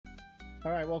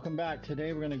All right, welcome back.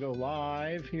 Today we're going to go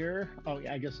live here. Oh,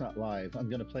 I guess not live. I'm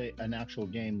going to play an actual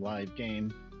game, live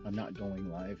game. I'm not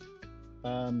going live.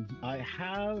 I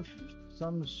have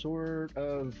some sort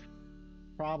of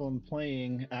problem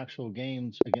playing actual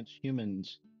games against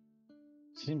humans.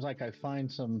 Seems like I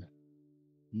find some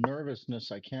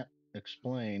nervousness I can't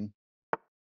explain.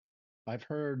 I've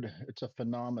heard it's a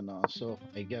phenomena, so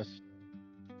I guess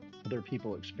other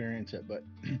people experience it. But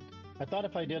I thought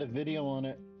if I did a video on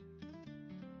it,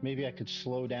 maybe I could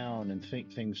slow down and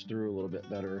think things through a little bit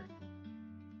better.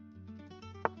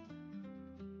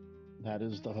 That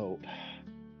is the hope.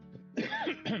 All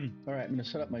right, I'm going to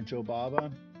set up my Joe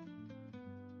Baba.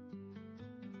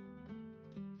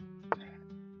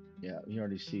 Yeah, he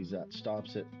already sees that,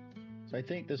 stops it. So I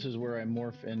think this is where I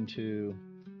morph into.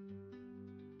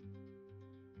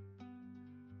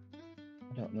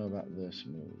 I don't know about this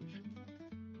move.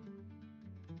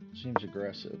 Seems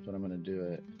aggressive, but I'm going to do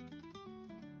it.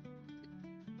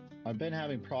 I've been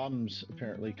having problems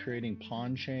apparently creating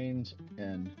pawn chains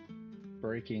and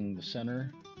breaking the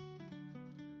center.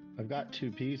 I've got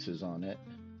two pieces on it.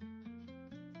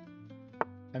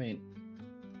 I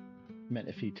meant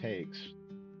if he takes,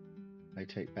 I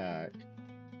take back.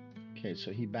 Okay, so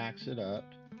he backs it up.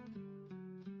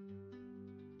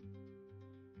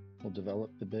 We'll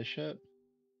develop the bishop.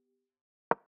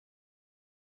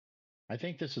 I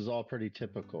think this is all pretty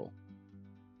typical.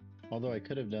 Although I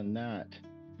could have done that.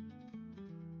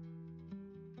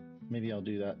 Maybe I'll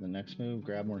do that in the next move,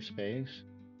 grab more space.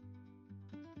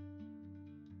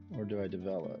 Or do I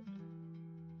develop?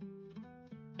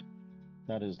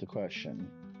 That is the question.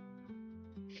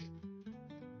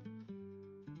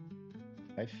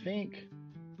 I think,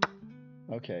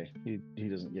 okay, he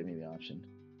doesn't give me the option.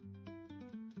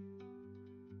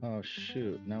 Oh,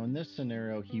 shoot. Now, in this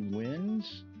scenario, he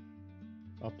wins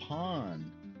a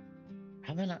pawn.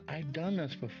 Haven't I've done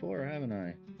this before, haven't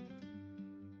I?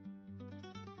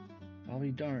 I'll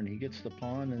be darned. He gets the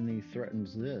pawn and he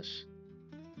threatens this.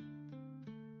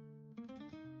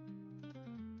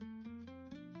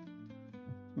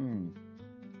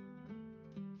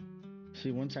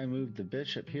 See, once I moved the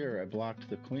bishop here, I blocked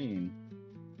the queen.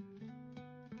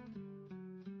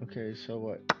 Okay, so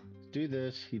what? Let's do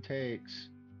this. He takes.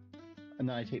 And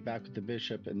then I take back with the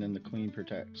bishop, and then the queen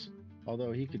protects.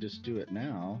 Although he could just do it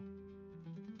now.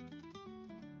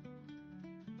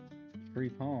 Free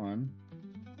pawn.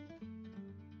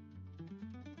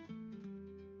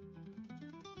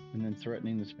 And then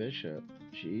threatening this bishop.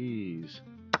 Jeez.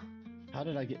 How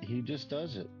did I get... He just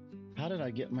does it. How did I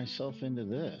get myself into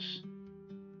this?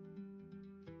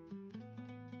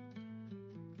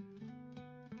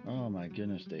 Oh my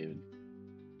goodness, David.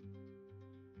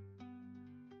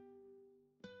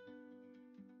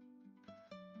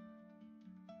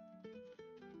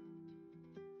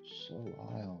 So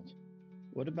wild.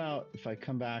 What about if I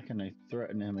come back and I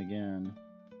threaten him again?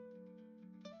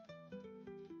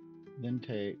 Then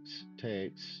takes,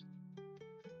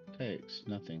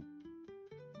 nothing.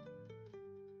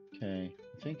 Okay,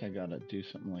 I think I gotta do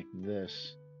something like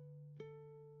this.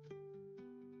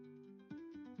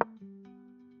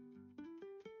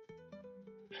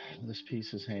 This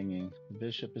piece is hanging. The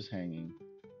bishop is hanging.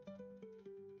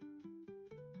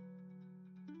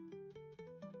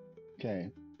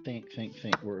 Okay, think.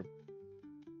 We're,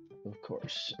 of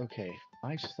course. Okay,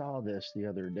 I saw this the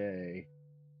other day,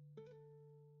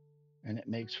 and it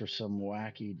makes for some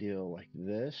wacky deal like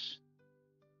this.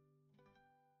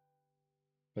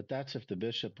 But that's if the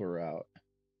bishop were out.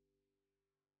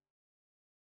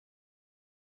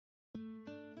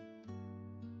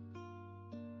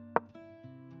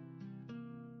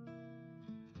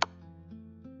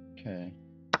 Okay.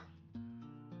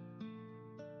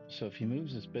 So if he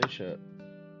moves his bishop,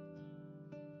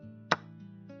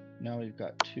 now we've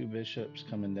got two bishops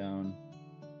coming down.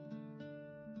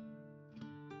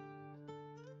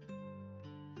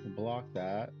 We'll block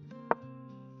that.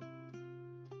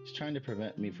 He's trying to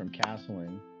prevent me from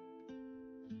castling.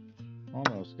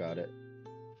 Almost got it.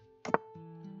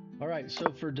 All right,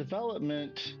 so for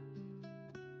development,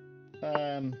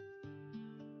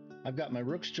 I've got my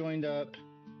rooks joined up.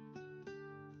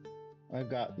 I've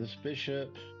got this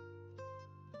bishop.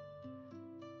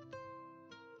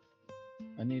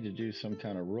 I need to do some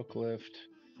kind of rook lift.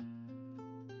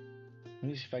 Let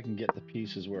me see if I can get the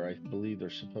pieces where I believe they're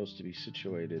supposed to be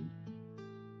situated.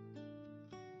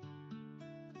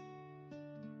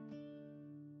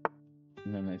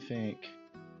 And then I think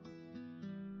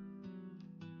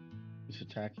he's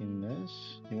attacking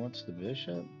this. He wants the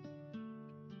bishop.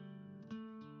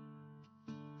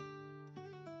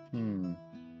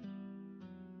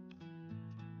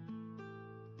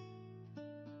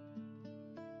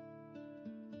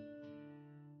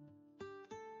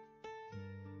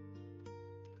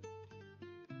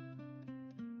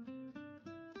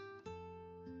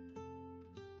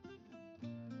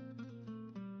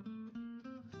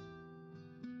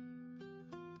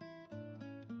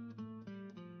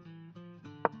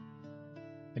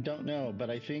 I don't know, but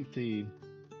I think the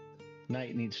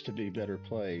knight needs to be better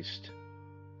placed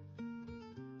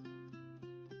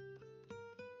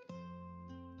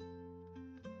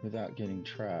without getting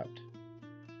trapped.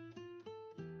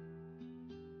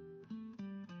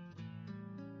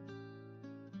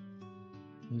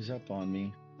 He's up on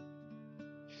me.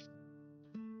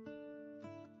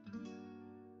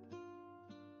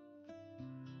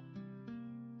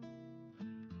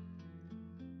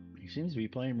 He seems to be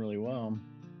playing really well.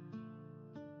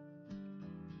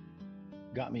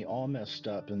 Got me all messed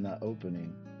up in that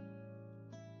opening.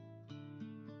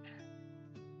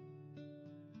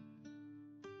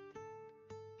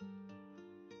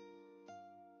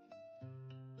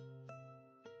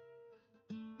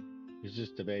 He's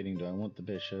just debating, do I want the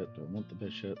bishop? Do I want the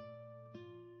bishop?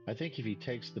 I think if he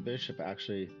takes the bishop,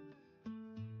 actually,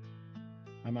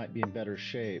 I might be in better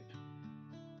shape.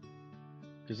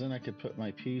 Because then I could put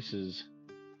my pieces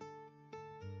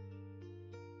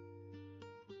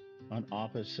on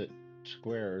opposite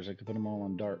squares. I could put them all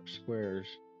on dark squares.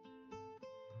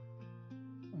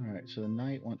 All right, so the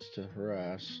knight wants to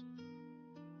harass.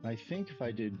 I think if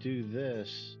I do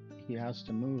this, he has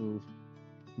to move.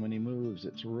 When he moves,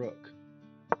 it's rook.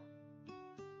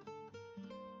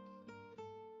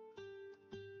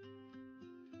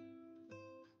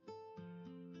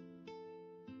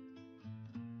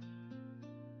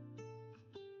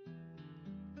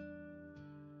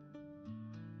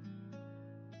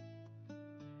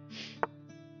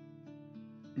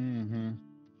 Mm-hmm.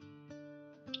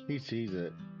 He sees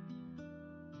it.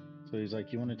 So he's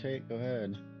like, you want to take? Go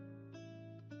ahead.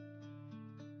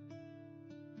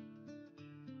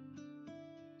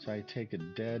 So I take a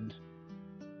dead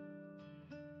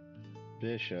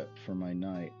bishop for my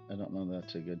knight. I don't know if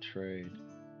that's a good trade.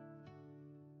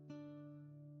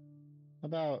 How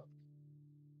about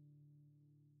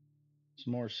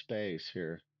some more space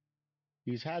here?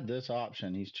 He's had this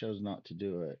option. He's chose not to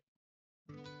do it.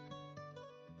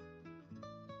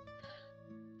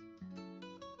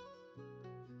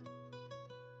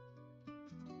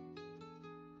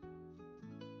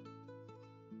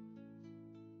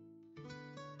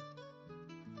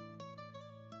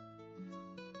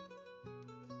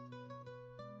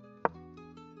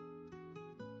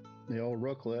 The old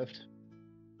rook lift.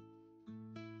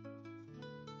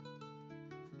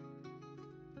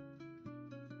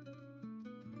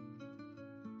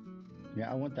 Yeah,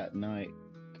 I want that knight.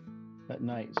 That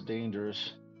knight's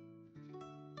dangerous.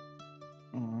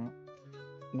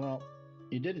 Well,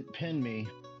 you didn't pin me,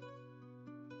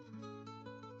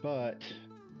 but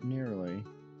nearly.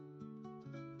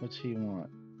 What's he want?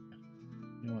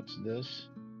 He wants this.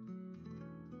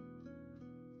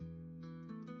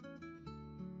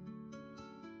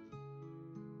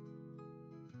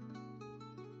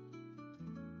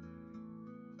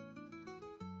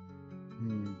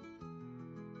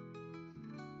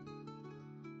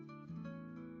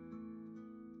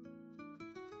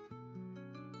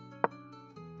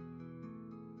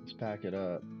 Let's pack it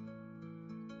up.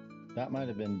 That might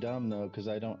have been dumb though, because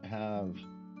I don't have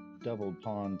doubled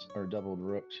pawns or doubled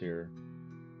rooks here.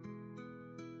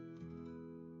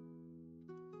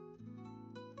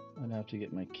 I'd have to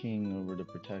get my king over to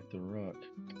protect the rook.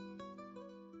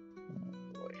 Oh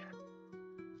boy.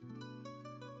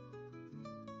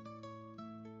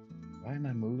 Why am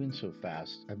I moving so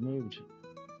fast? I've moved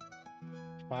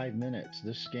 5 minutes.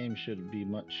 This game should be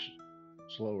much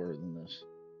slower than this.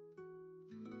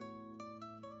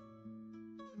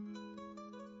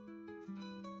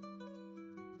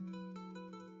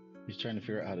 He's trying to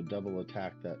figure out how to double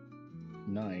attack that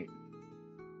knight,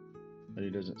 but he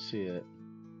doesn't see it.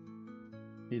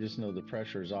 He just knows the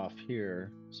pressure's off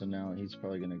here, so now he's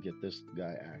probably going to get this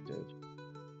guy active.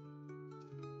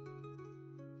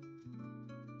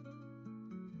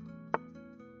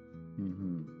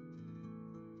 Mm-hmm.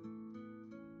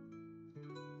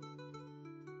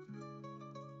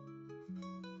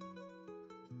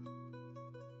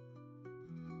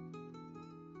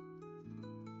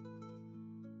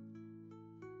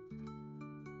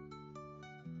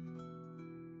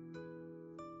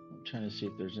 I'm trying to see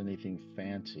if there's anything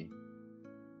fancy.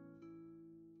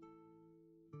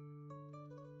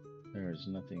 There is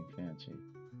nothing fancy.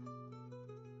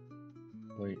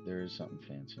 Wait, there is something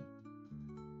fancy.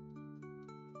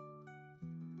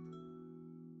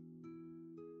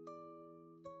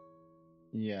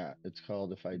 Yeah, it's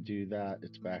called if I do that,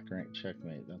 it's back rank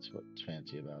checkmate. That's what's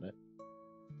fancy about it.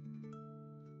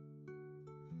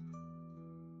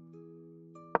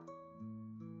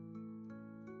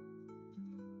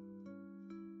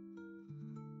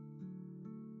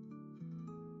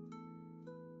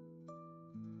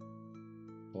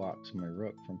 blocks my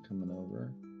rook from coming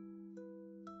over.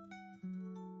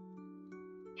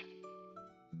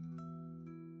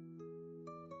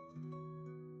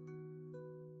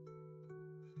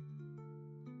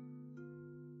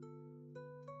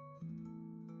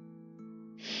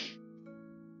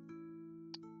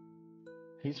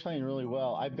 He's playing really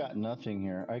well. I've got nothing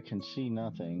here. I can see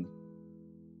nothing.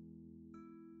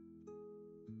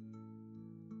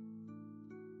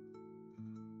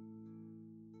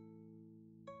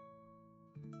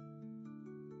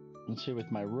 And see,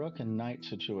 with my rook and knight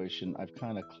situation, I've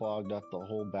kind of clogged up the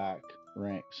whole back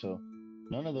rank. So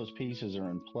none of those pieces are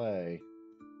in play.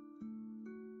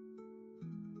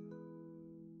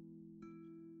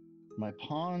 My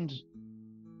pawns,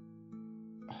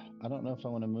 I don't know if I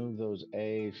want to move those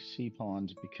A, C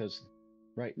pawns because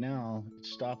right now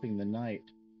it's stopping the knight.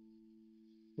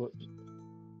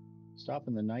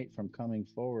 Stopping the knight from coming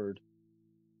forward.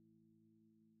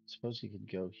 Suppose he could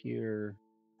go here.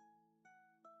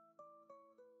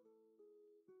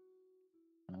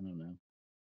 I don't know.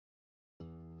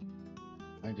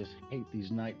 I just hate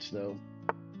these knights though.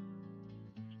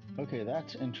 Okay,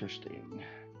 that's interesting.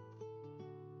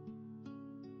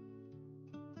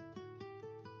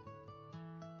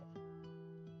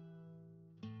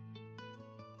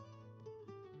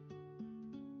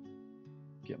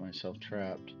 Get myself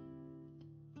trapped.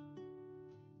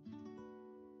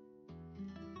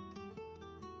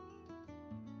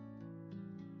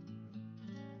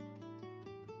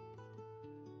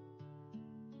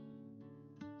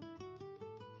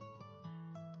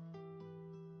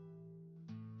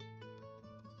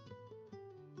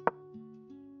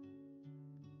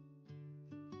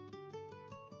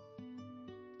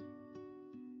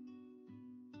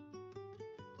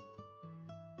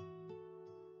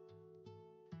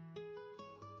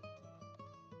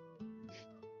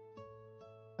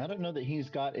 I don't know that he's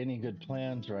got any good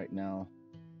plans right now.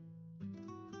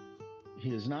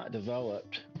 He is not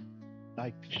developed.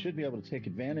 I should be able to take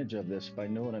advantage of this if I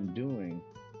know what I'm doing.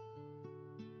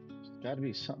 It's got to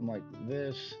be something like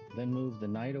this, then move the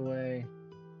knight away.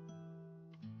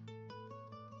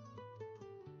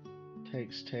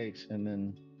 Takes, and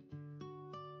then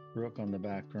rook on the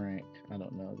back rank. I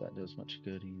don't know if that does much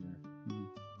good either.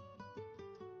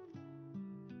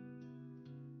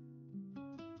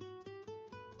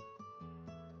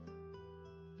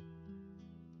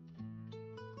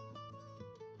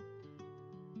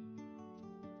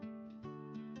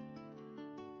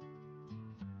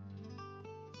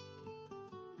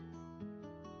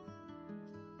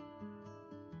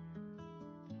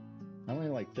 I only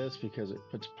like this because it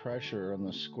puts pressure on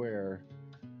the square.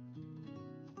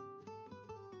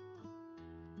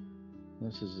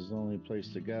 This is his only place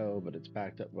to go, but it's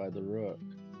backed up by the rook.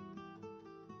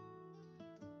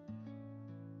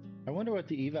 I wonder what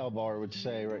the eval bar would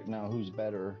say right now. Who's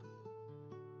better?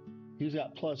 He's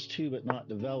got +2 but not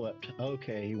developed.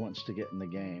 Okay, he wants to get in the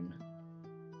game.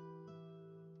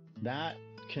 That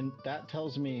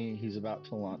tells me he's about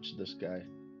to launch this guy.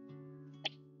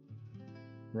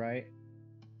 Right?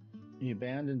 He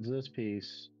abandons this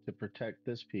piece to protect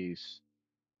this piece.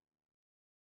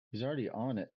 He's already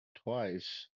on it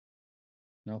twice.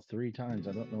 Now 3 times.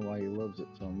 I don't know why he loves it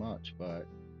so much, but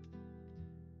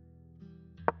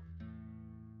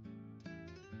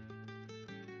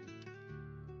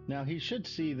now he should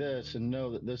see this and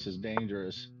know that this is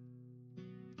dangerous.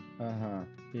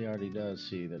 He already does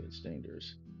see that it's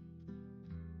dangerous.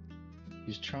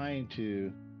 He's trying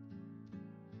to.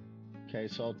 Okay,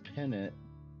 so I'll pin it.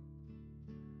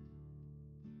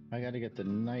 I got to get the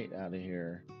knight out of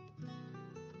here.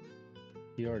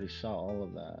 He already saw all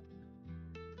of that.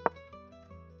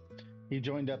 He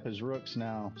joined up his rooks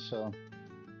now, so.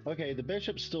 Okay, the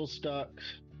bishop's still stuck.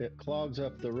 It clogs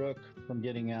up the rook from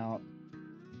getting out.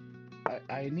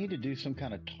 I need to do some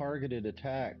kind of targeted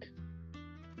attack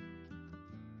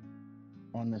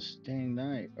on this dang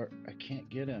knight, or I can't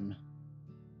get him.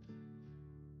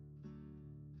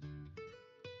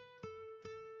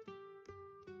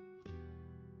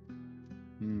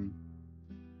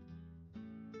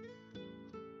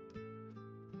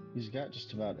 He's got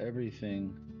just about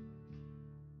everything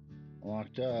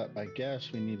locked up. I guess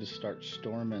we need to start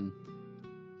storming.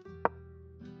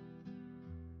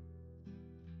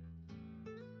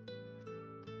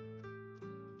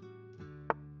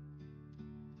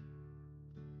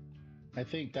 I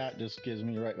think that just gives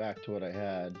me right back to what I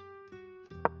had.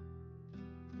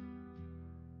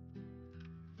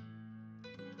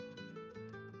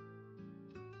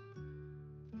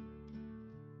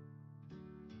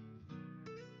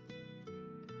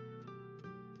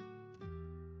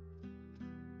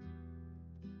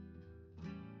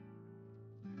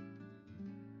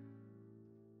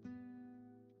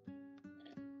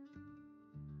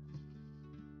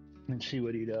 and see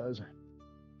what he does.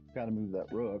 Got to move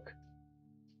that rook.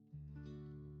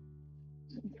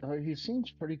 He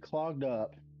seems pretty clogged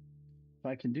up. If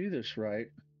I can do this right,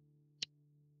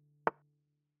 I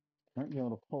might be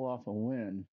able to pull off a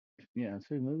win. Yeah,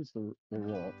 so he moves the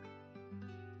rook.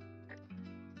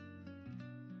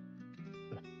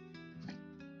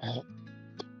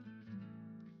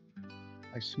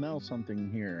 I smell something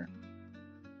here.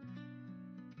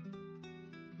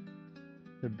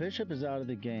 The bishop is out of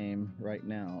the game right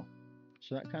now,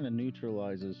 so that kind of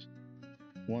neutralizes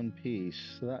one piece.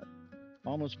 So that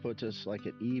almost puts us like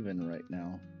at even right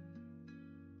now.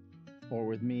 Or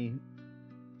with me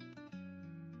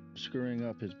screwing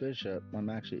up his bishop, I'm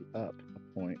actually up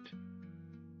a point.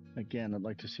 Again, I'd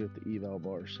like to see what the eval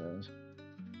bar says.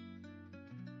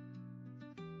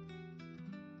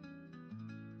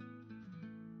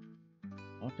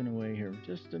 Walking away here for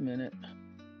just a minute.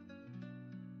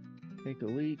 Take a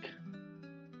leak.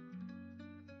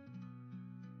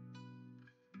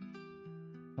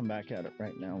 Come back at it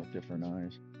right now with different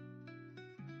eyes.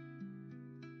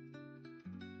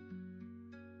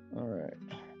 All right.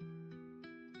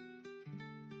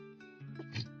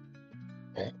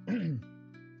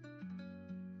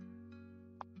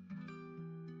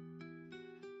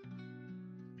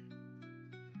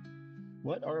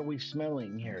 What are we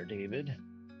smelling here, David?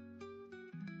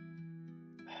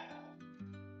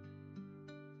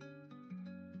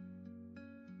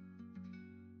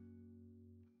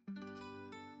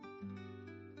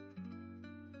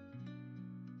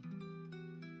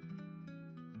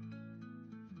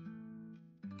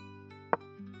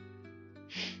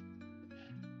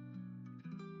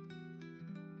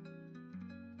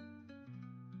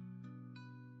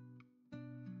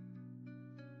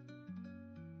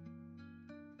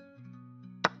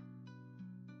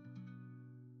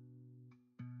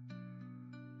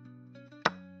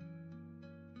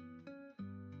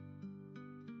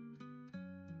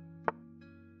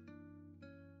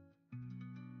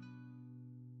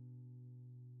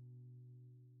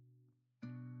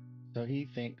 So he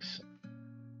thinks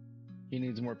he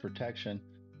needs more protection.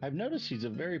 I've noticed he's a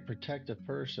very protective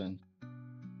person.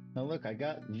 Now look, I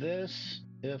got this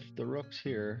if the rook's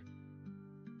here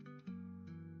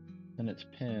and it's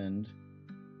pinned,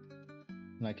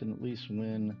 and I can at least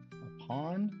win a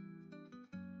pawn.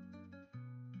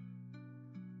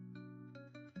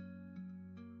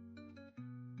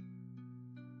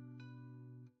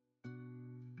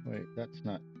 Wait, that's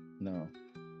not, no.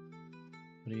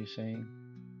 What are you saying?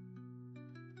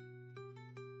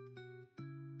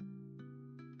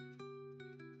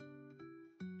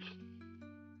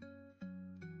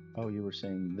 Oh, you were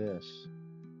saying this.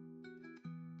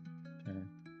 Okay.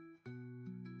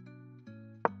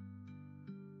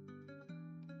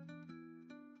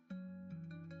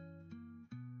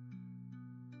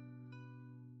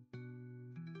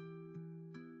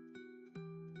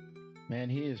 Man,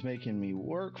 he is making me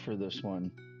work for this one.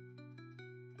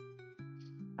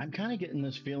 I'm kind of getting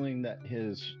this feeling that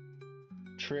his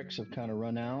tricks have kind of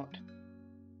run out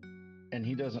and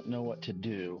he doesn't know what to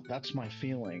do. That's my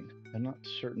feeling. I'm not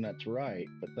certain that's right,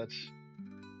 but that's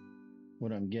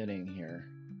what I'm getting here.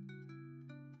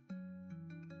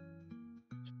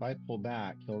 If I pull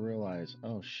back, he'll realize,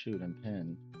 oh shoot, I'm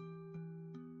pinned.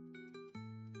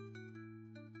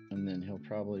 And then he'll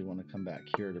probably want to come back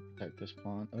here to protect this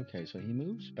pawn. Okay, so he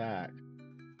moves back,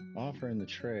 offering the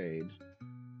trade.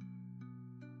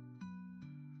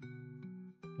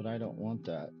 But I don't want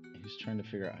that. He's trying to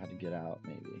figure out how to get out,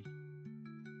 maybe.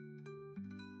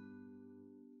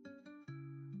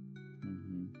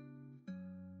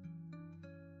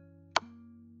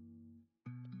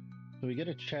 So we get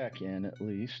a check in at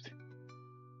least.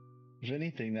 If there's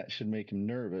anything that should make him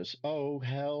nervous. Oh,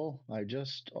 hell. I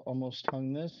just almost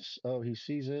hung this. Oh, he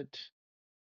sees it.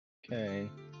 Okay.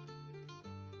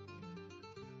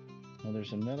 Well,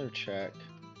 there's another check.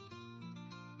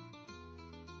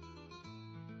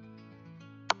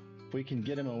 If we can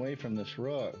get him away from this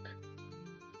rook,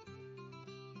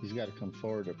 he's got to come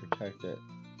forward to protect it.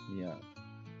 Yeah.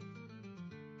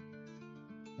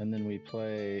 And then we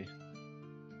play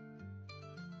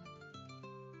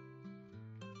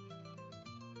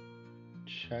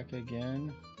check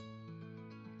again.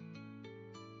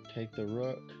 Take the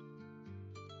rook.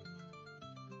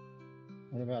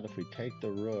 What about if we take the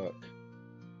rook,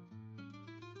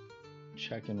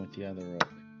 check in with the other rook?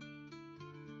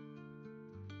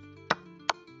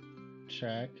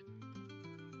 Check.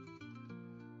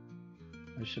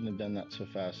 I shouldn't have done that so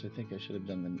fast. I think I should have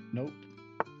done the, nope.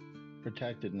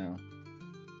 Protected now.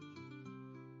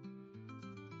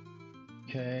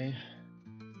 Okay.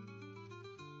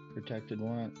 Protected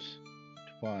once,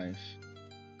 twice.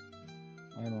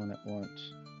 I want it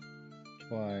once,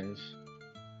 twice,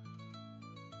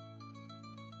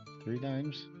 3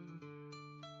 times.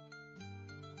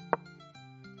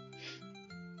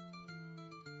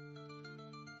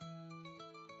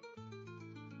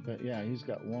 But yeah, he's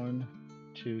got 1,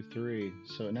 2, 3.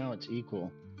 So now it's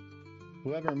equal.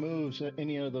 Whoever moves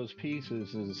any of those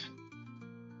pieces is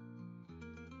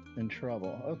in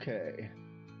trouble. Okay.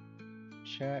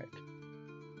 Check.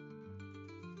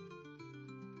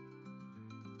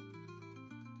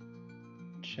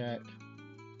 Check.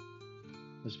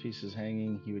 This piece is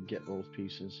hanging. He would get both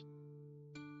pieces.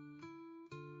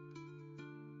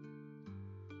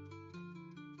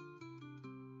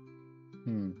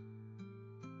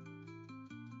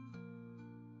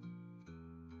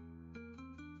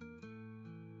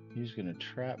 He's gonna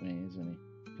trap me, isn't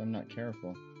he? If I'm not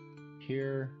careful.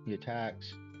 Here, he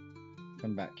attacks.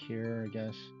 Come back here, I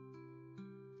guess.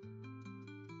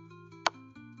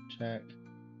 Check.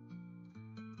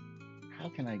 How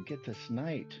can I get this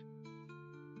knight?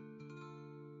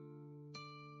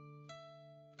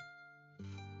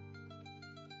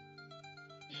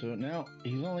 So now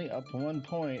he's only up 1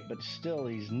 point, but still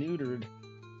he's neutered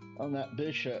on that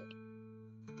bishop.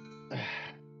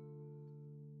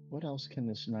 What else can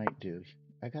this knight do?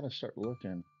 I gotta start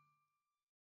looking.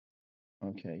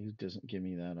 Okay, he doesn't give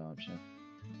me that option.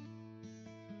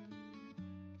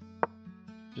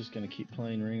 Just gonna keep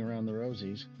playing Ring Around the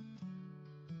Rosies.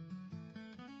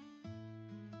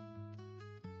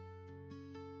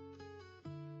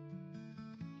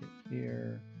 Get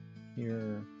here,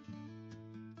 here.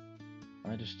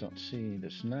 I just don't see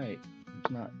this knight.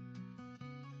 It's not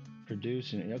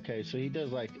producing it. Okay, so he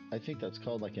does like, I think that's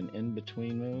called like an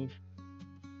in-between move.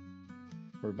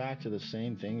 We're back to the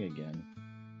same thing again.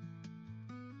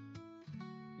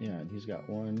 Yeah, and he's got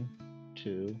 1,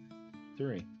 2,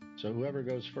 3. So whoever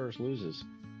goes first loses.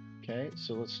 Okay,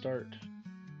 so let's start.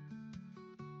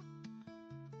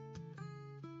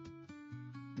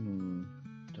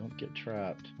 Don't get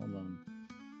trapped. Hold on.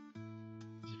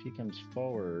 If he comes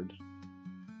forward,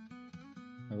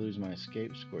 I lose my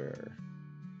escape square.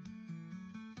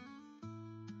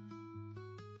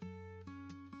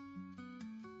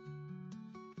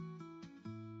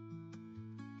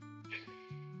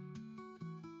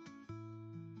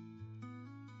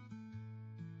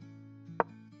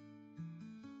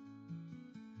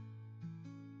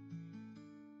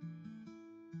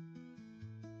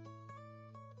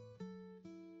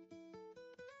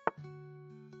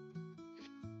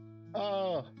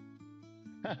 Oh,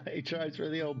 he tries for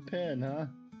the old pin, huh?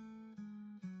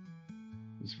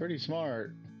 He's pretty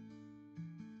smart.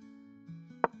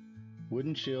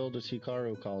 Wooden shield, as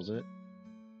Hikaru calls it.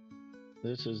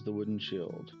 This is the wooden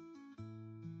shield.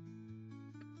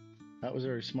 That was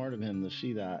very smart of him to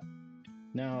see that.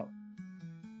 Now,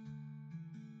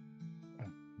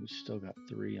 we still got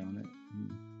 3 on it.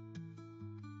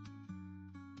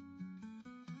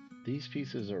 These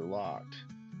pieces are locked.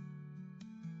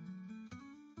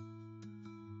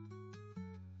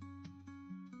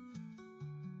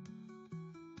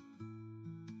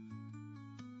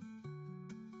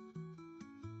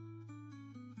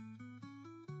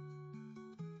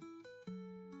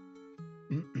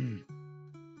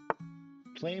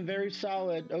 Playing very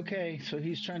solid. Okay, so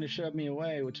he's trying to shove me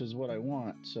away, which is what I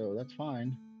want, so that's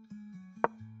fine.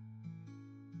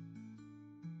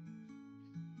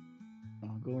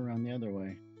 I'll go around the other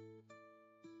way.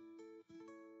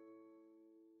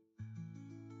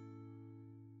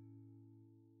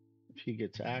 If he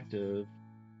gets active,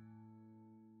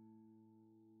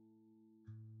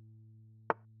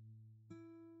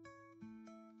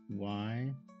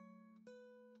 why?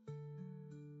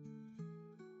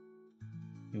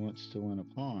 He wants to win a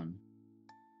pawn.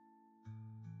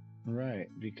 Right,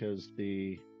 because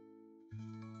the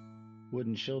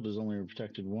wooden shield is only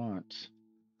protected once.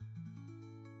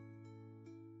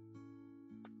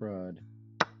 Crud.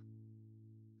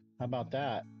 How about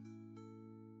that?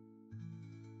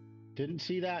 Didn't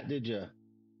see that, did you?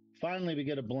 Finally, we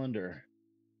get a blunder.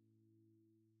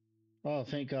 Oh,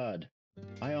 thank God.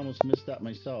 I almost missed that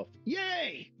myself.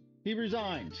 Yay! He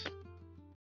resigns.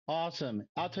 Awesome.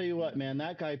 I'll tell you what, man,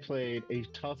 that guy played a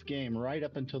tough game right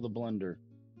up until the blunder.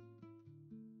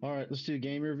 All right, let's do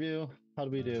game review. How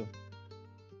do we do?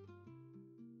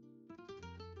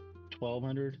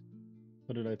 1200?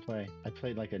 What did I play? I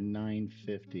played like a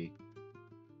 950.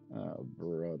 Oh,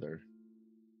 brother.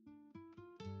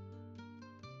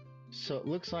 So it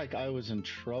looks like I was in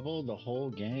trouble the whole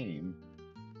game.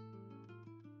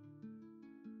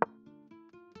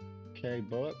 Okay,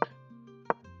 book.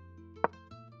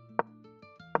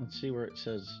 Let's see where it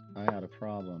says I had a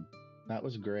problem. That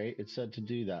was great. It said to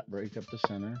do that. Break up the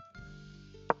center.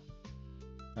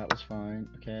 That was fine.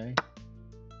 Okay.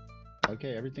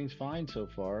 Okay, everything's fine so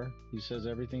far. He says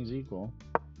everything's equal.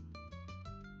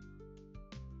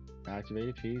 Activate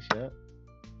a piece, yep.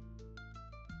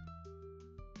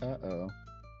 Uh-oh.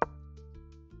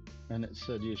 And it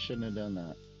said you shouldn't have done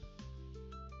that.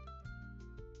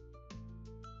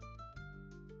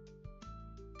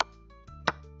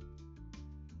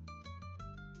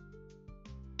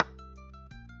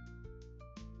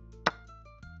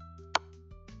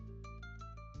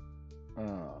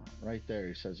 Right there,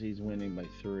 he says he's winning by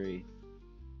 3.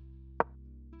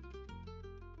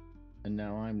 And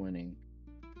now I'm winning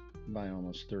by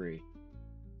almost 3.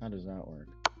 How does that work?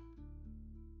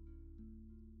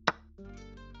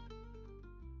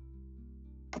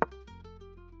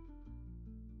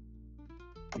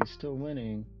 He's still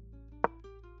winning.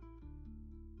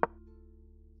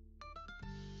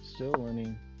 Still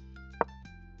winning.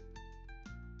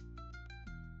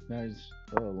 Now he's...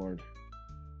 Oh, Lord.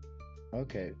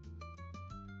 Okay.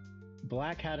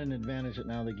 Black had an advantage, but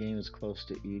now the game is close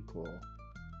to equal.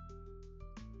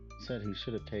 Said he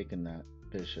should have taken that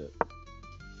bishop.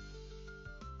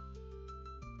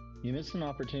 You missed an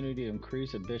opportunity to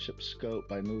increase a bishop's scope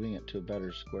by moving it to a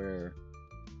better square.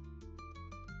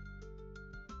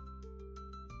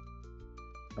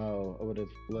 Oh, I would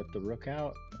have let the rook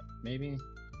out, maybe?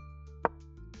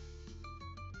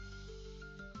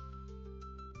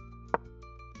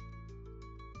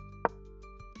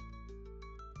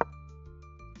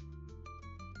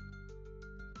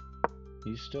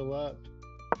 He's still up.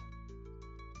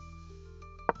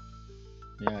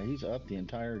 Yeah, he's up the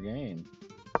entire game.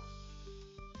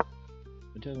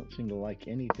 It doesn't seem to like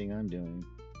anything I'm doing.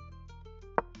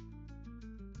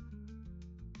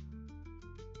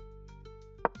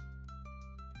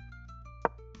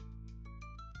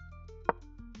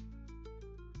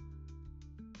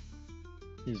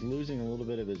 He's losing a little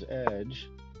bit of his edge.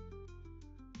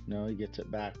 No, he gets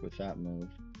it back with that move.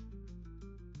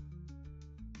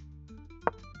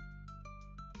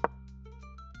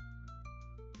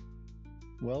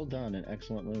 Well done, an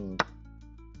excellent move.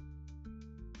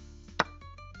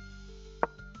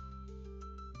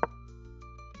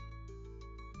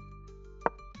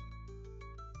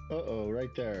 Uh-oh, right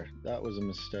there. That was a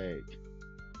mistake.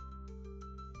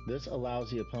 This allows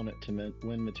the opponent to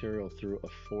win material through a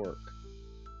fork.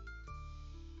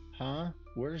 Huh?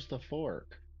 Where's the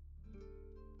fork?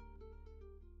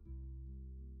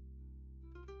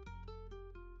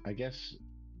 I guess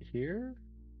here?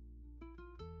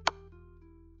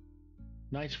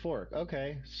 Nice fork.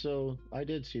 Okay, so I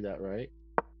did see that right.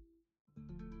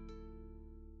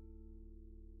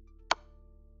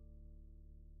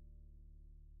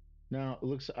 Now it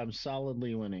looks I'm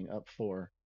solidly winning, up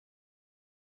 4.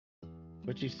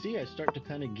 But you see, I start to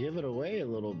kind of give it away a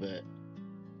little bit.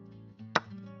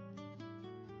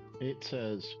 It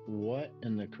says, what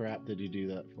in the crap did you do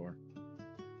that for?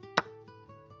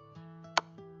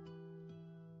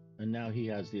 And now he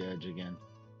has the edge again.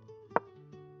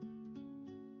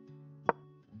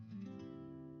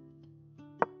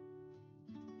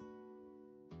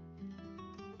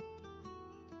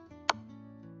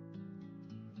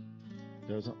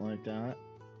 Doesn't like that.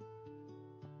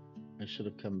 I should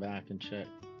have come back and checked.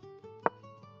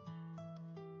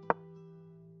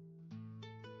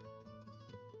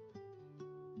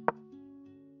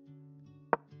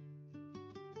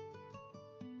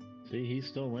 See, he's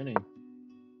still winning.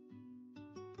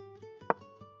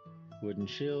 Wooden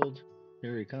shield.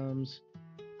 Here he comes.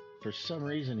 For some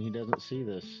reason, he doesn't see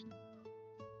this.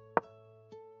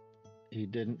 He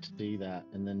didn't see that,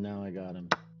 and then now I got him.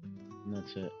 And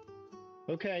that's it.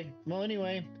 Okay, well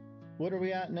anyway, what are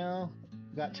we at now?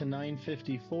 Got to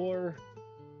 954.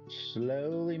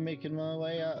 Slowly making my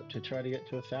way up to try to get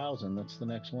to 1,000. That's the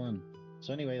next one.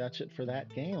 So anyway, that's it for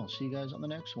that game. I'll see you guys on the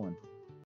next one.